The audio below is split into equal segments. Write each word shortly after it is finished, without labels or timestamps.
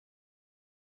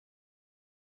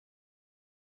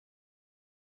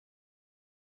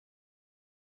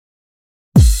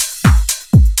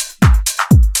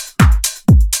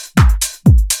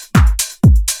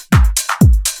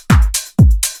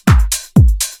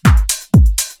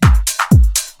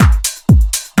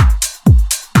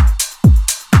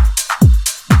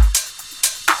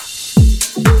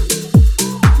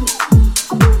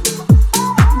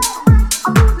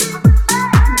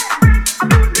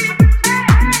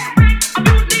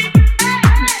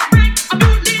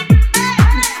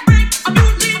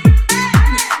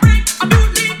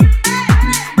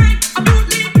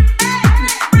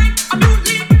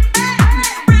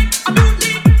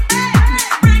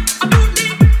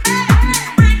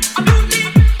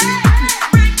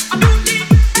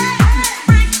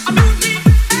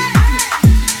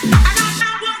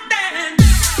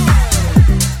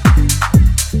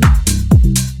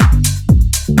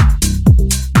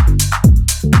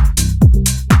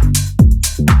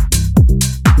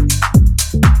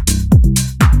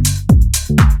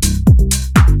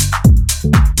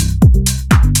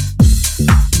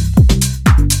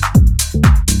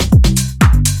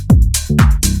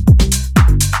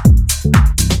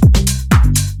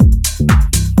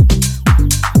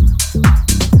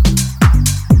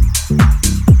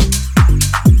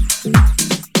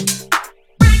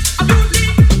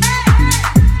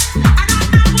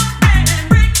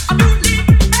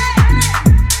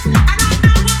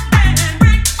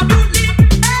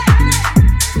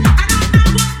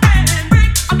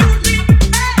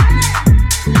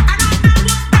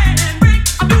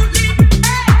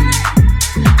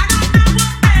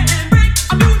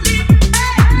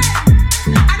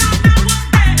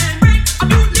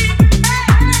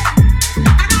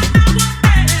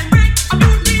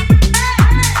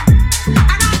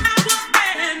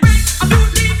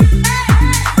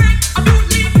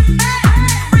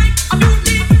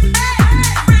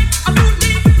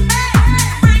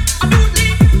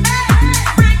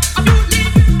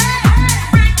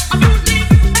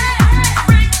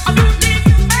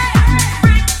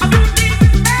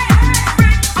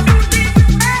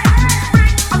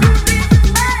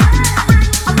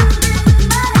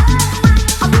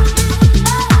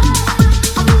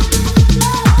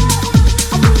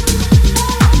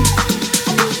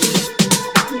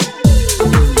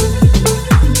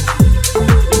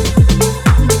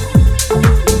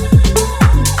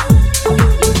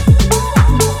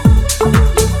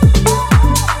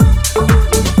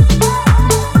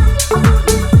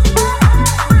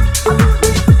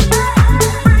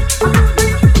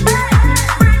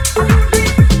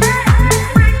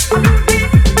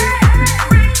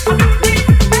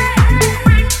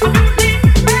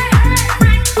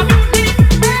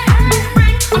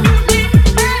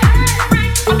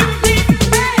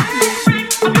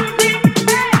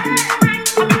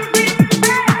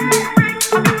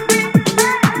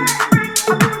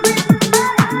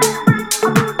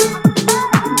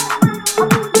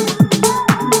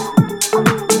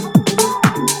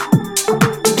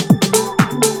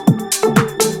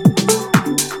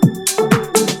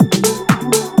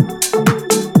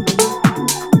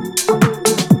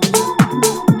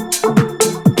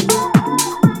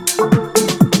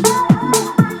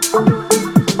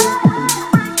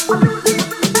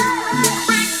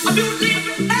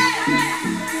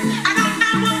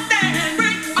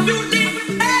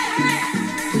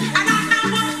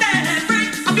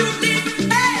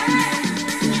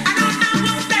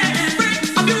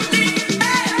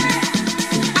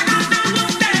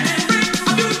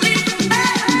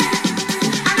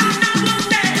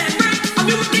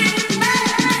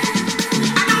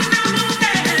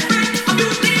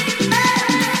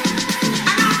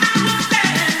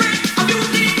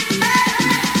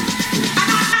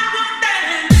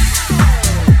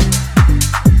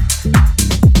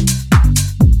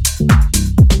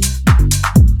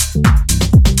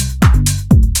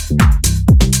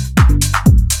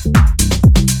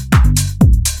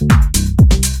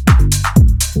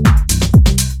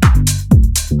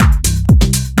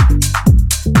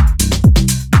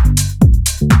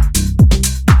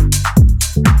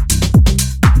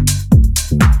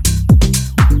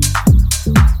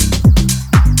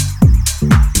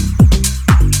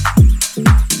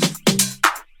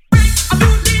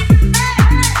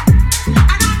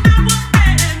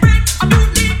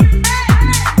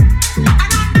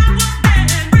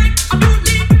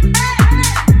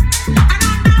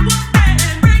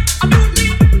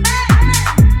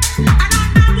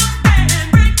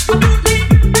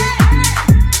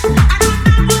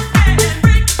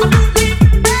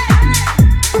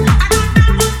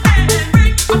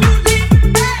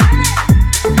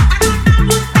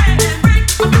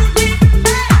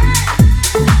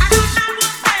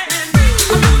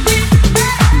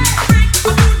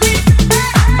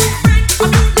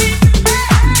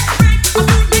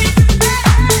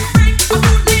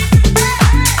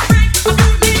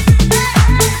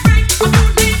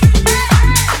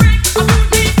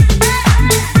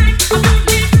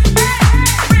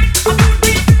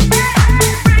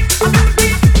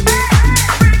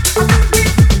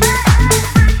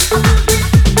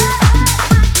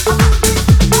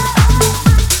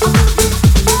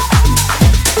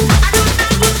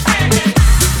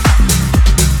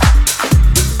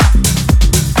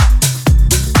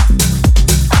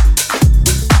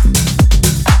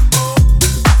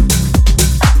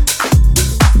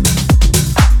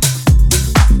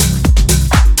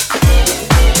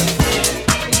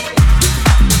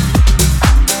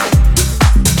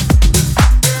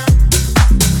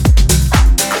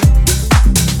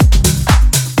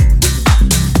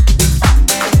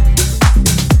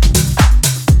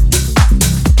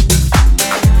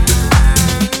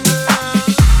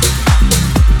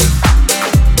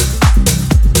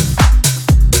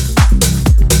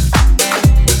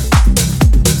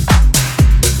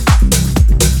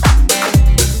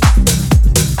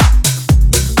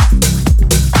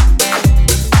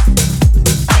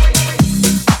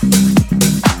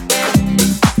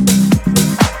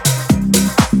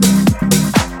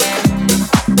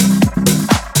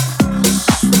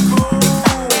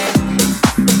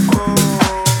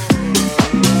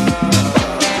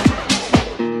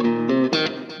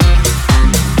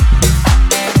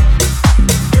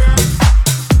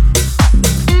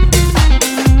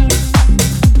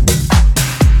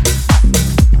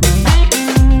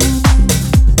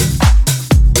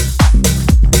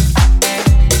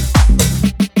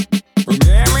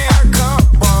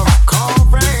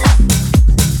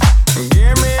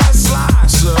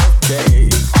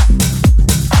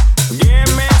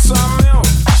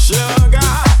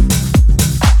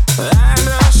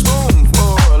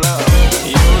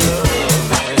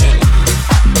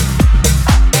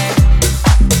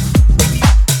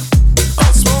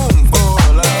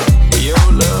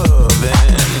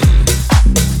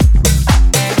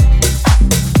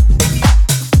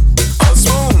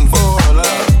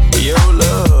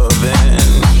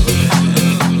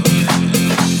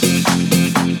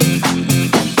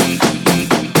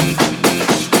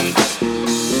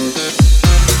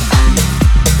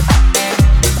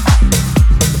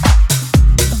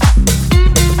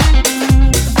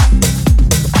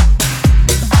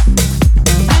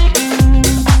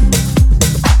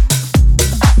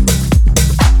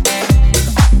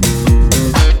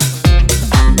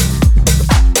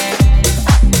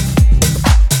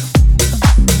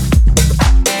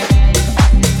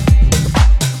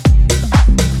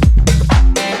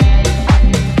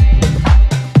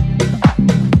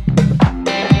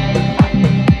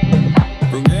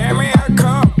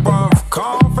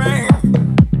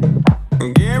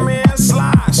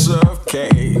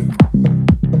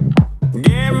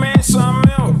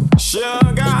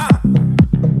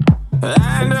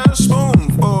And a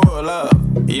spoonful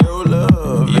of your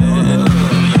love, yeah.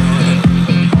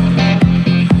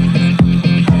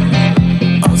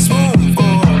 A spoonful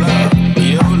of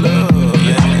your love,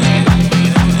 yeah.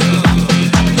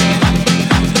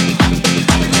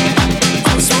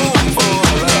 A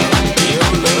spoonful of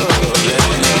your love,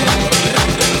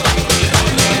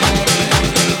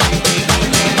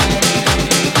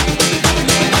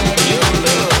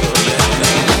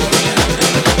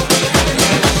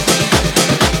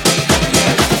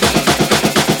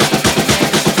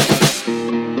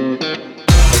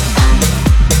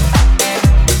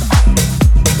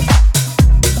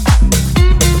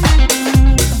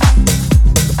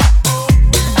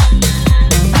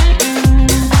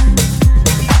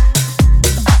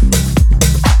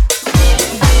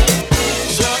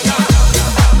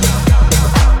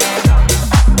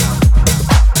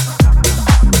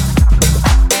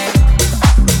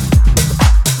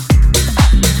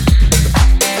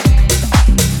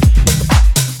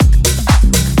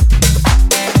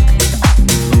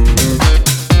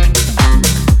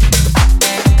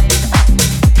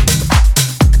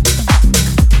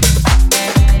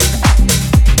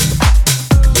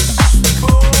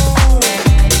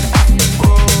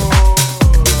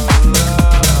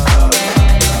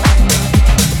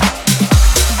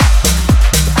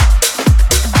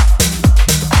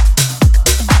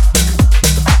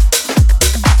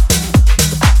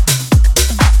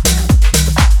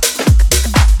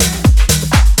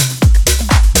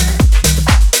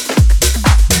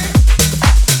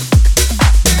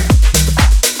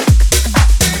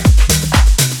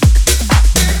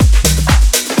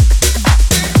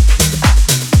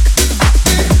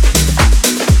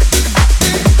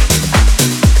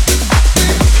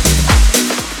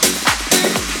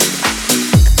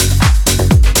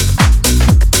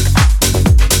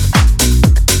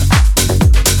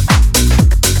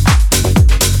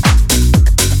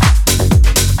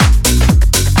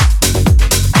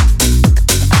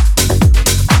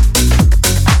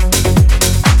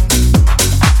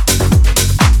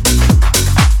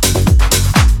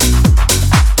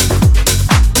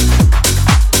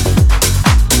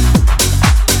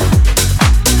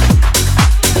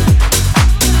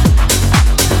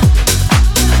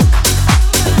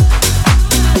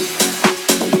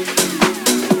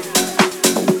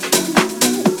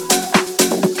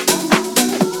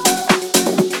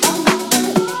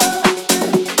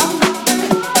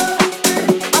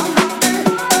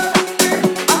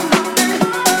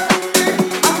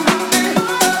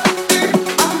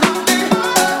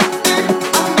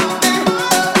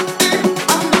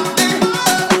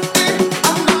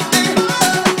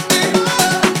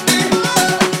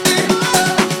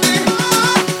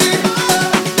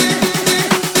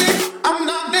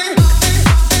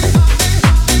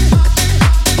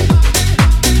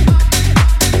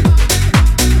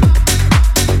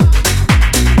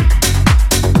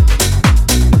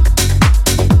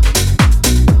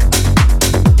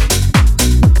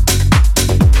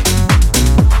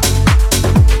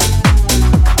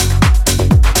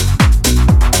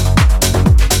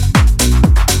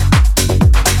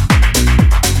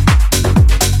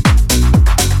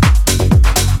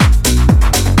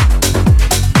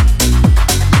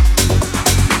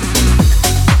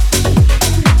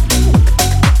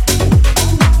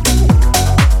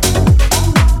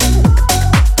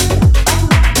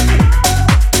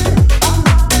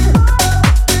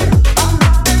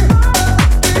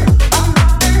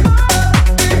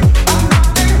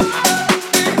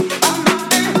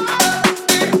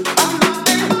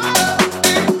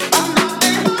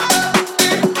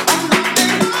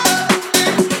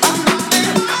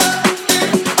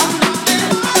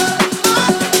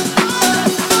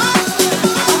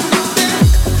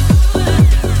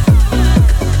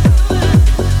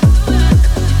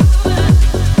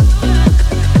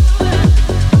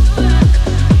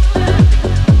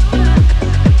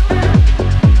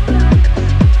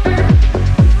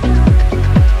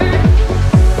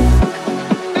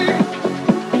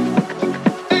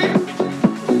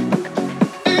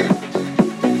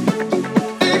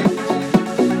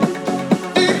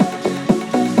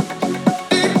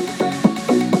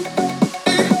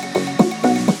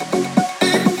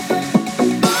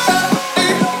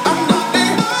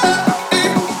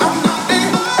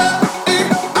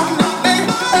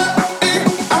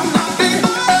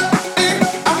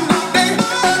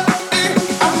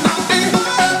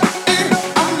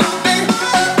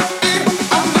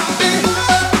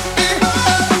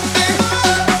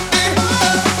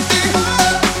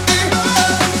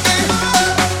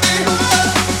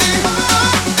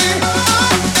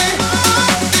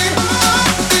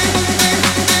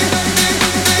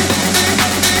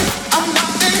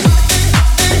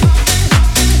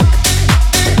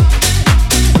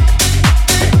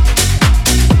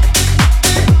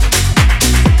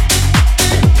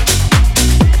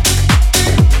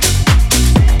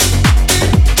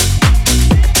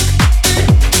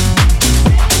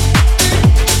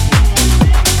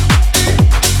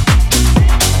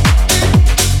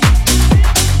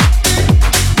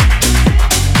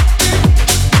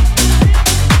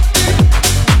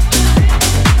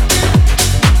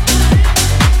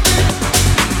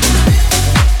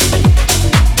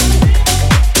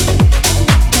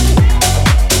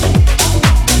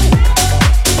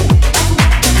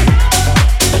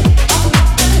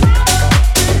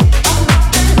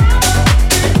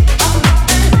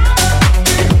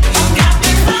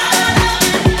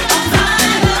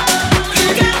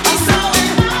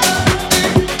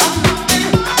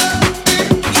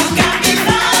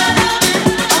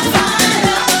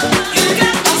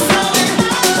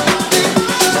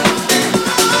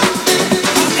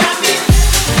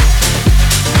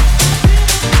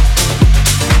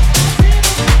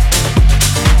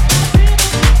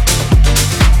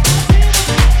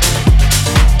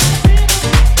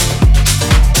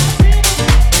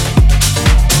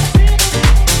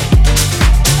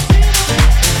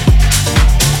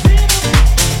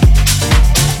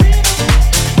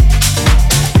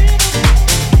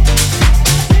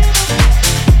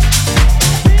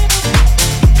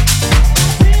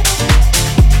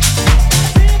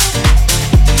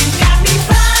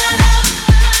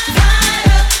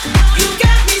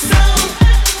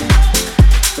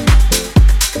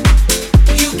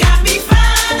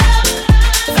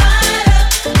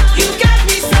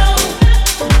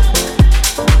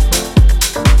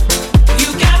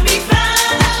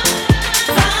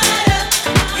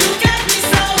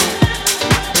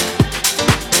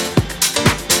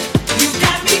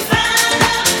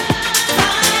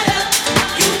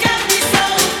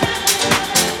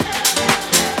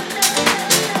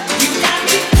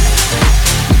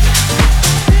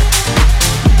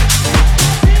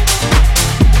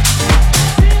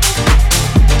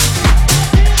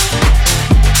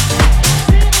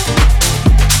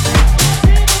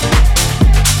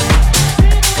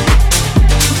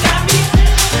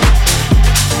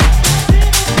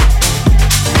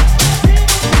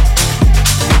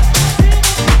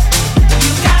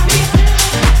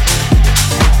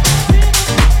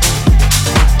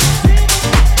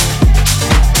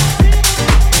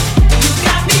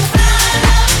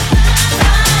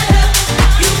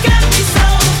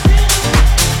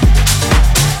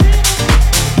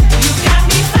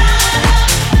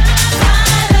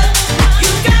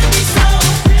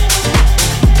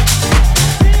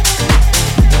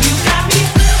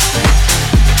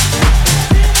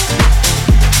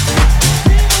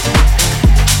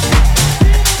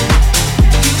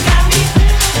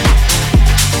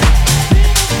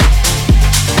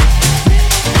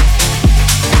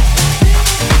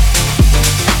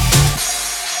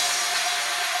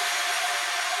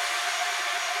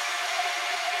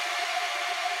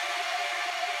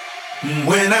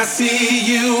 When I see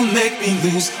you, make me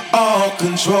lose all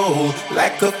control,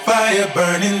 like a fire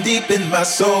burning deep in my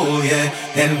soul, yeah.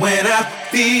 And when I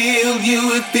feel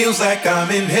you, it feels like I'm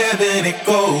in heaven. It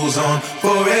goes on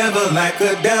forever like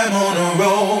a dime on a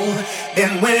roll.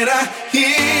 And when I hear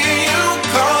you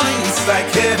calling, it's like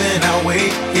heaven. I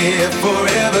wait here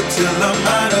forever till I'm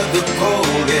out of the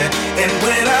cold, yeah. And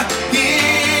when I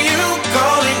hear you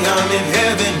calling, I'm in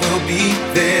heaven. We'll be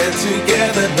there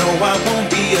together. No, I won't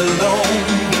be alone.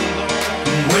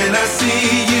 When I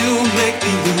see you, make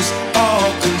me lose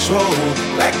all control,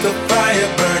 like a fire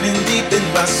burning deep in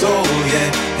my soul,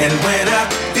 yeah. And when I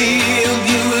feel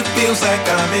you, it feels like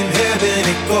I'm in heaven.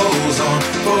 It goes on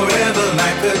forever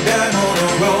like a dime on a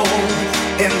roll.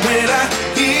 And when I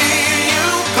hear you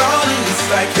calling, it's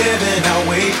like heaven. I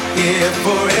wait here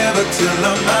forever till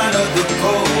I'm out of the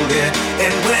cold, yeah.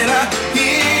 And when I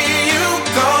hear you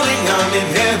calling, I'm in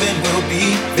heaven. We'll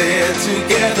be there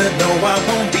together. No, I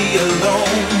won't be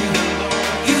alone.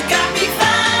 You got me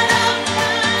fired up,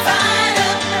 fired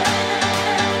up.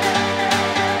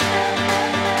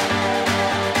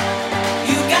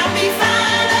 You got me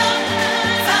fired up,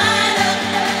 fired up.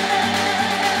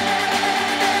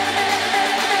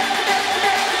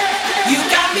 You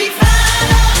got me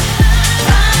fired up,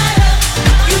 fired up.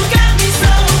 You got me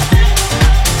so.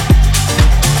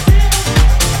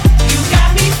 You got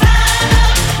me fired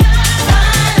up,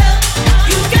 fired up.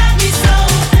 You got me so.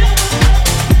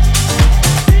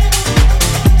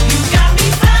 You got me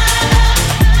fired up,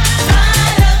 fired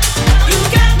up. You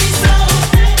got me so.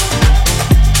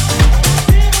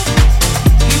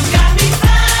 You got me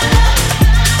fired up,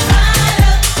 fired up.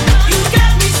 You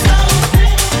got me so. You got me. You got me. You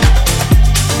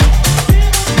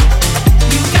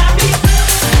got me.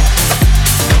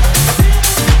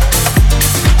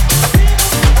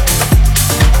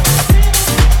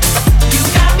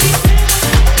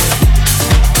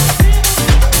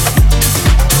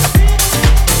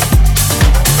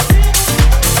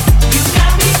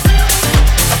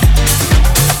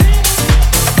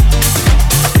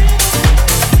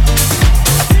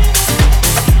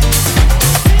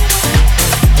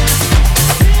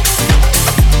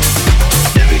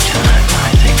 Every time I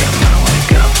think I'm gonna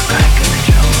wake up back in the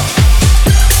jungle.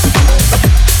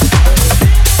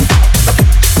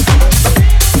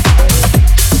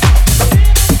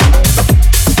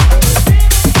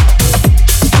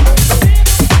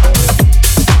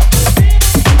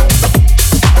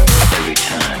 Every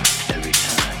time, every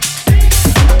time,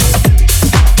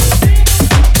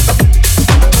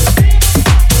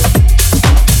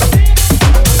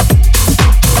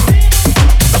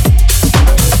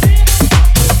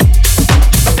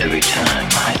 every time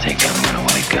I think I'm gonna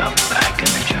wake up back in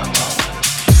the jungle.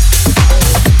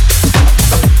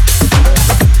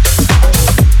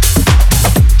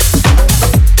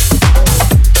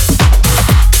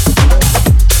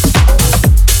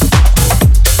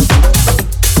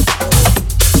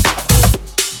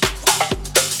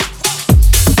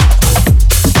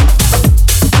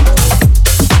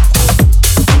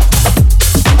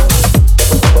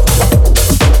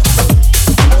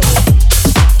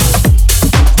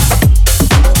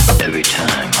 Every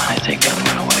time I think I'm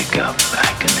gonna wake up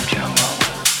back in the jungle.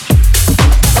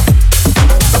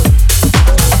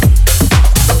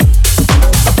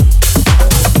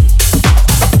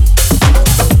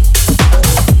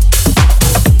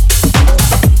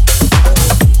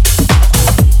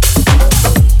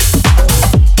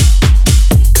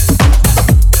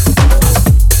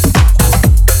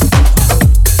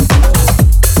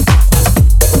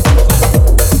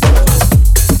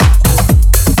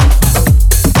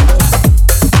 Every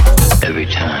time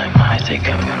I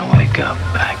think I'm gonna wake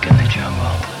up back in the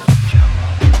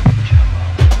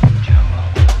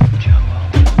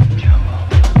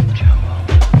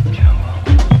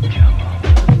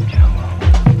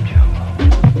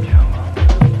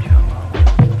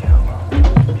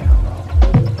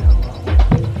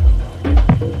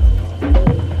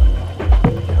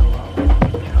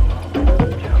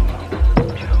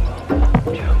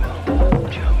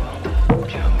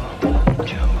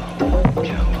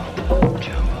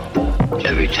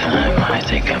Every time I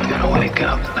think I'm gonna wake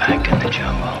up back in the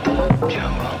jungle,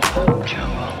 jungle,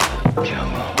 jungle,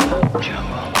 jungle,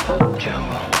 jungle, jungle,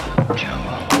 jungle,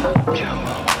 jungle,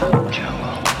 jungle, jungle, jungle,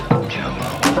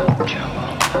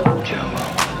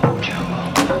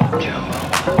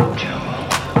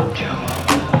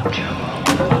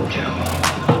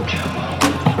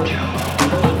 jungle, jungle, jungle,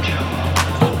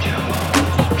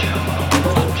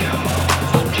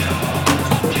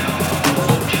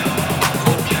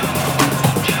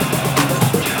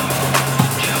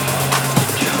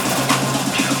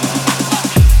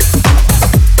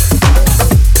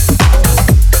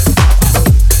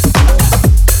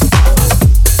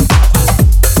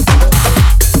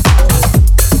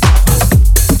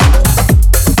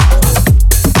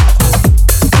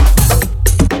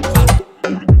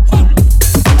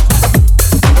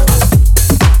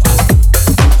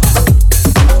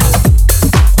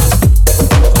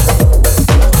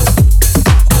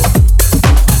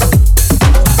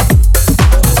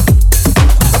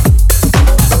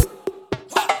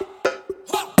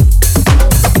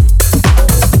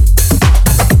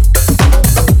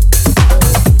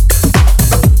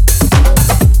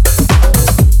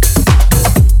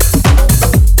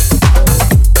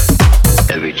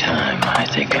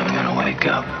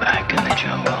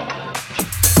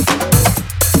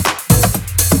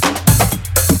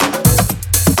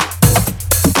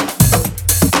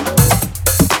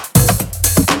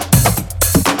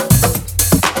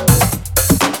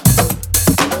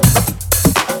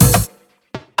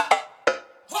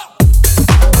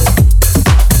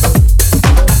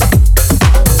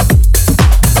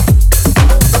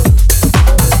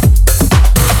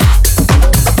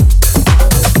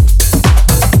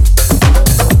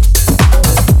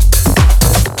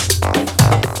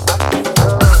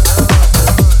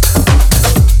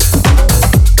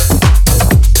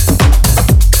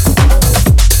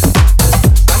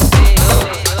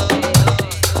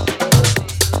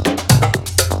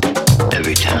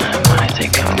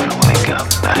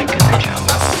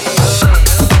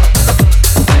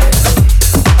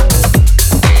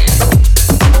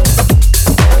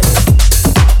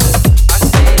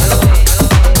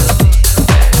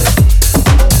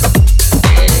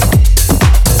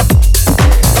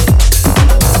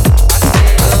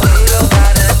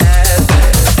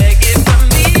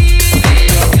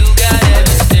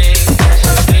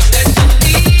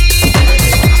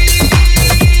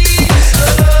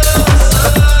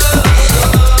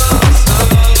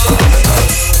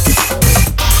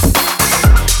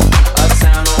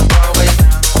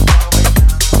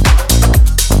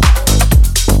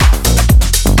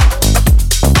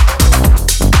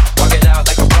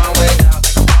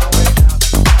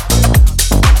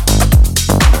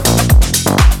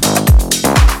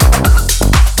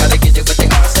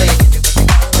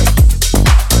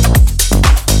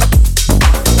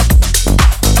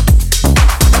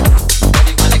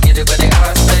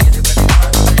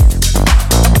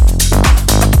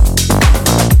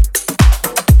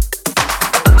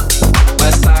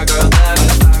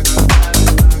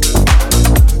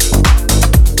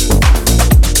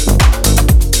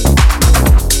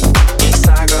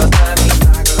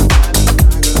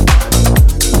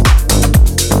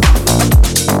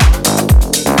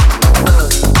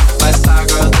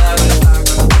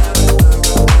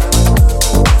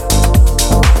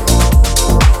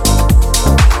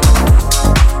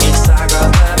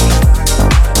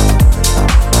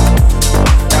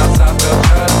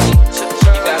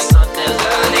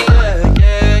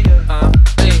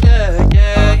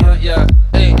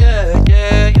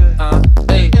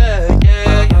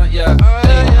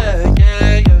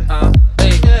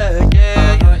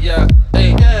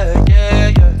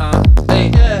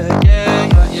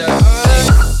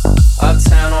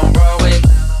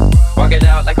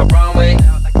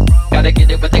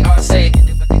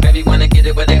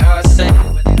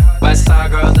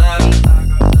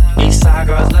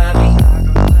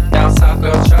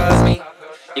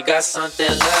 got something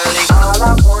lovely. All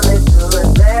I wanna do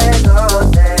is let go,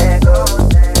 let go,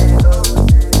 let go.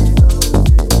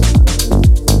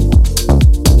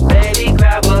 Baby,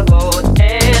 grab a hold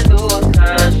and lose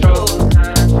control.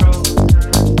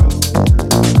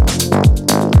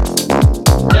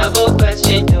 Never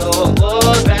question your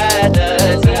morality.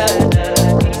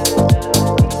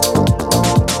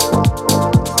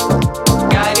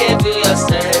 Gotta give you your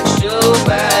sexuality.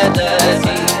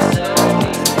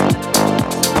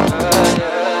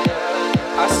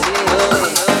 I see you.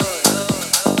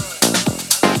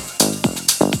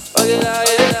 Oh yeah,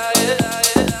 yeah, yeah,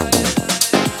 yeah.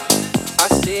 I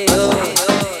see you.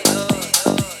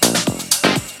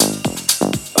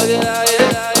 Oh yeah,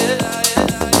 yeah, yeah,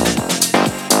 yeah.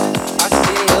 I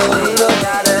see you. You don't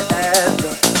gotta ask,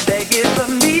 take it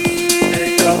from me.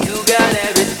 You got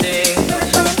everything,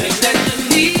 everything that you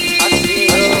need. I see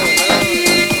you.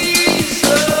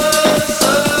 So,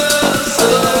 so, so.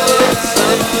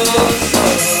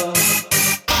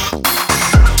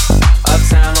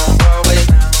 Uptown on Broadway.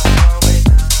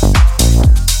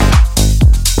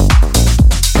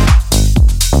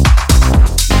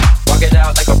 Walk it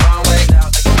out like a runway.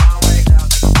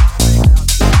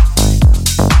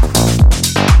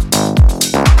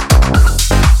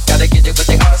 Gotta get it what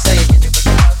they all say.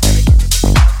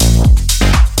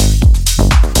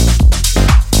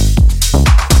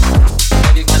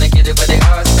 Baby, wanna get it what they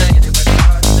all say.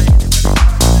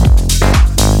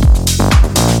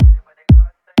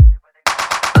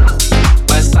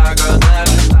 West side girl love.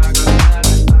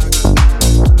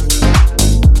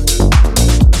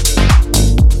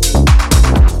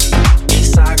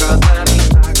 East side girl love.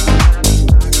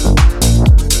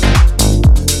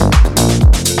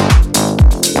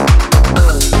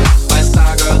 West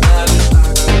side girl love.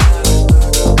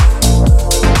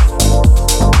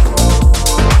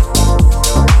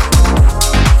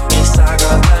 East side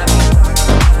girl love.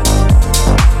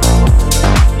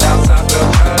 Down south girl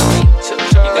trust me.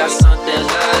 You got something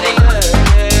lovely.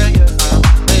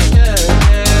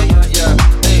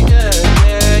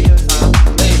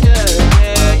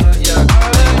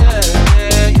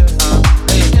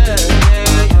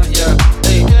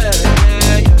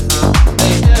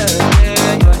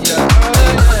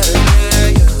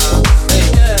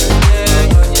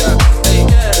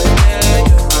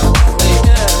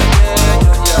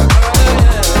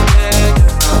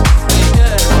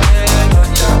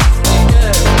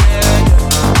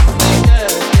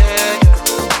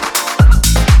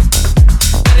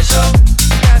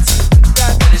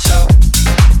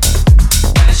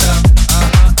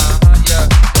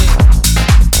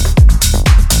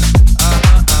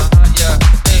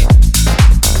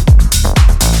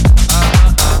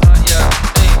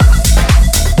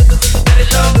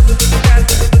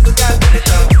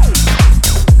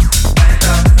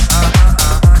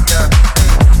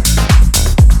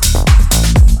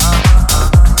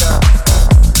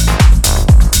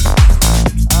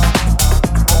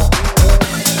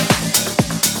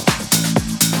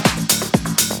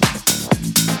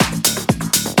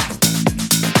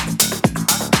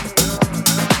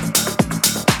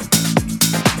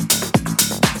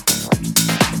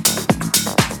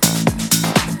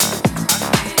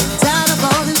 Tired of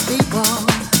all these people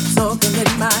talking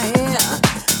in my ear,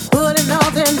 putting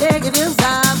all their negative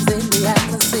vibes in the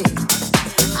atmosphere.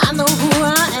 I know who I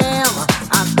am,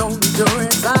 I don't need your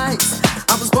advice.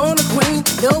 I was born a queen,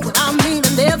 know what I mean,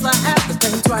 and never have to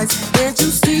think twice. Can't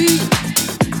you see?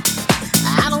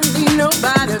 I don't need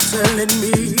nobody telling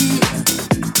me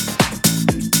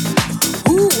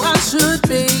who I should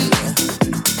be,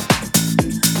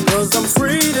 'cause I'm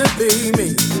free to be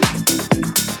me.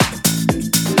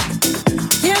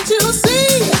 Can't you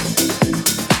see?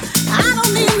 I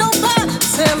don't need nobody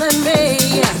telling me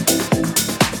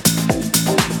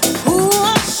who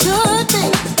I should be,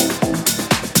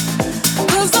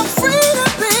 'cause I'm free to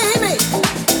be me.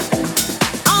 Yeah.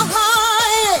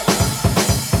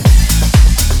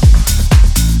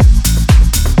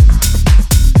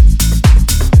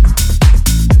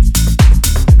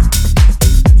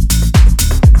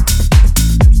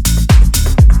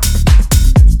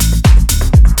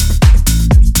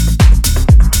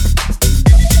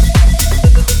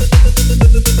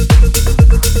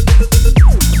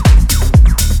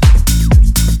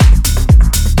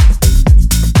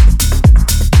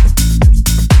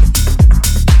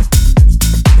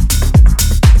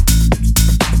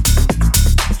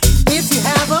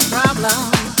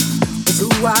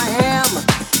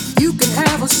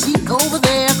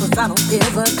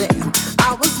 give a damn.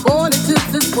 I was born into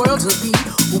this world to be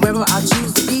whoever I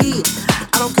choose to be.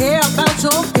 I don't care about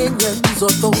your opinions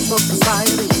or those of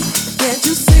society. Can't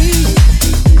you see?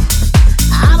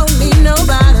 I don't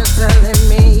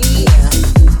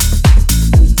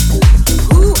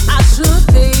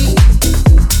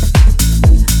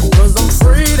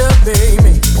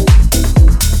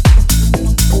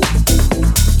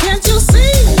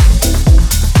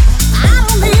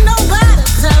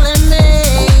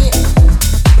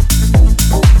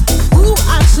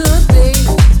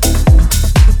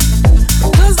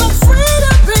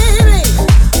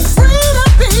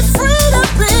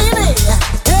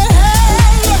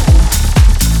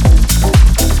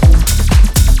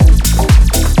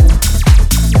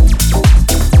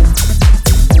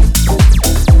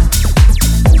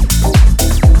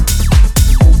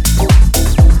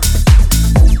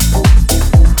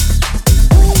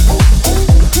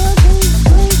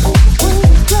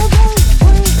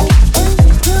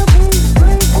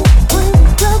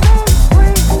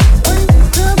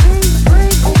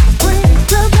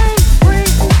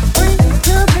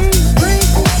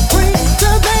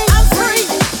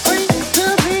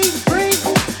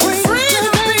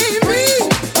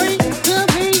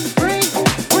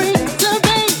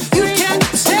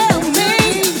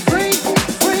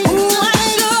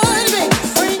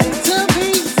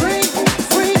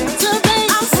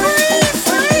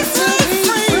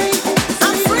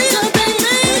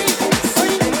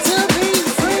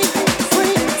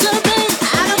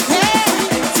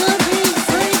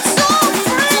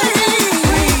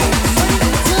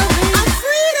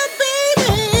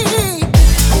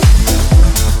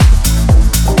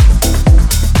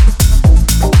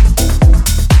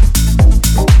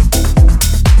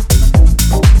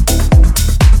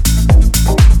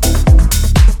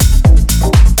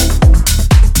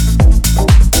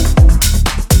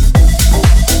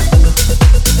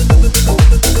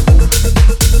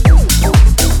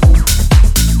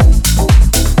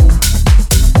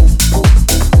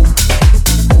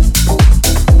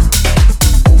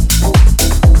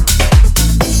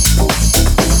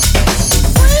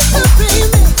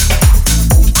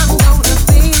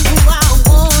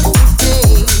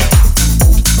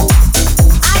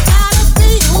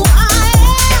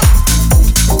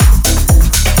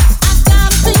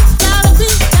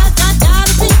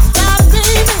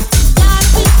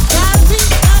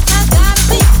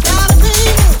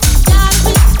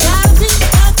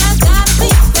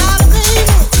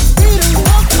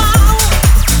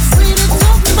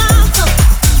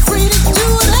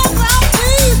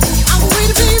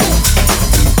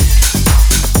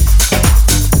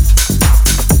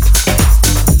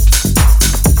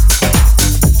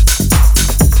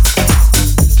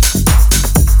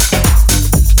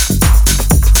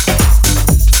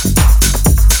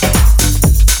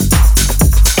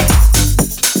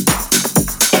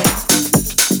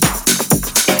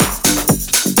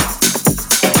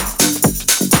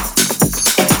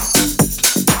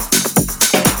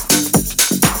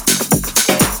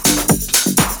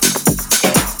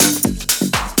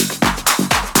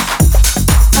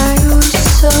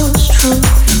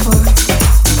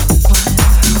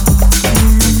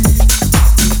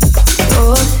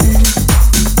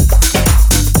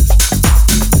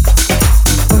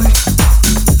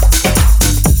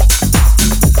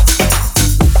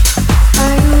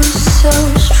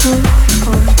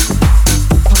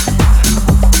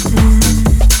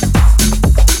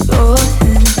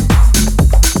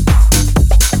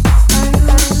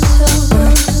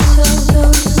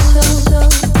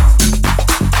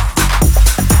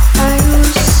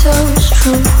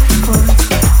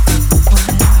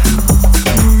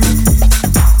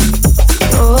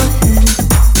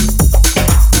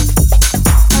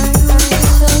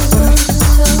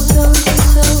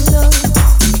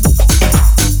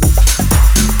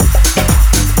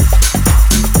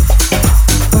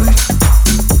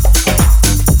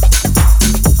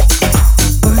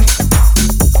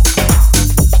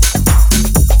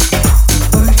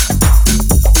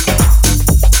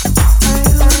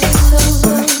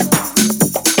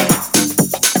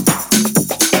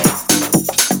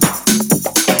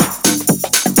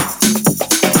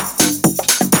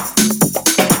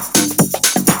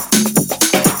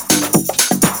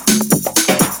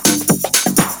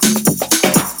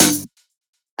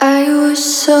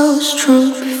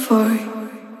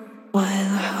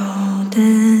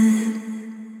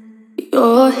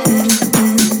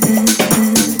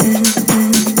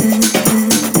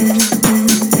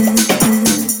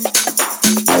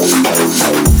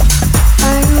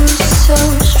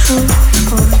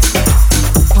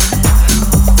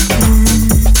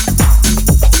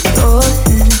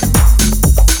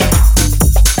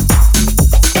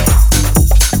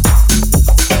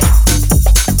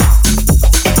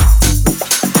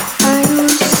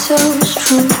Thank you.